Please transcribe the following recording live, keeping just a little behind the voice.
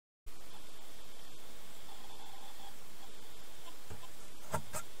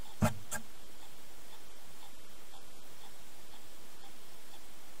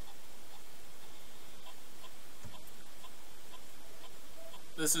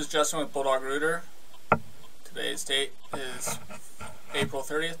This is Justin with Bulldog Rooter. Today's date is April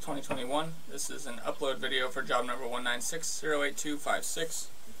 30th, 2021. This is an upload video for job number 196-08256.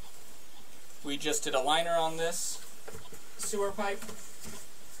 We just did a liner on this sewer pipe.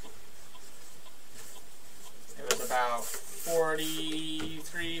 It was about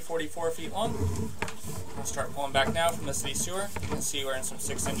 44 feet long. I'll start pulling back now from the city sewer. You can see we're in some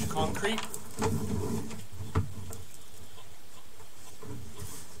 6-inch concrete.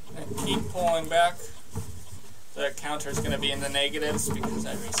 And keep pulling back. The counter is going to be in the negatives because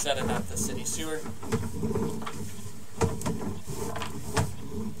I reset it at the city sewer.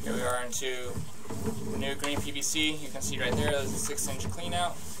 Here we are into the new green PVC. You can see right there, there's a 6-inch clean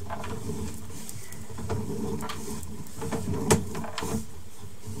out.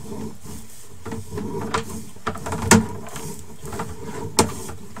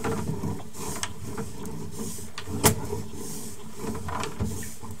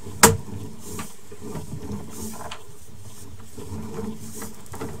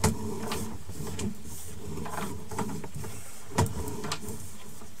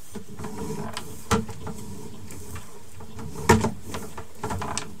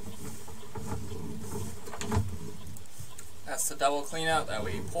 That's the double clean out that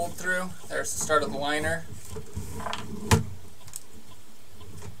we pulled through. There's the start of the liner.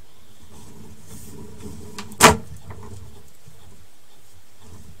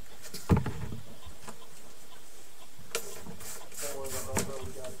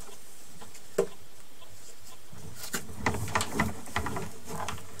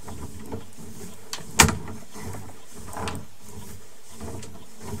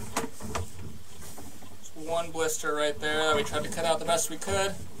 One blister right there that we tried to cut out the best we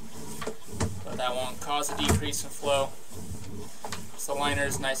could, but that won't cause a decrease in flow. So the liner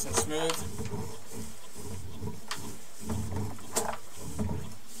is nice and smooth.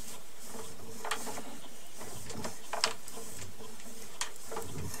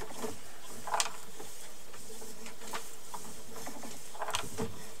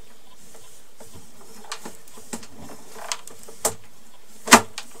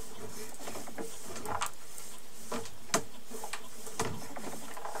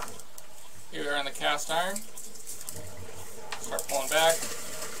 Here we are in the cast iron. Start pulling back.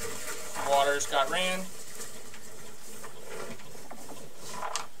 Water's got ran.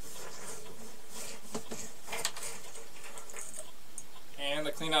 And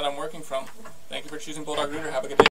the clean out I'm working from. Thank you for choosing Bulldog Rooter. Have a good day.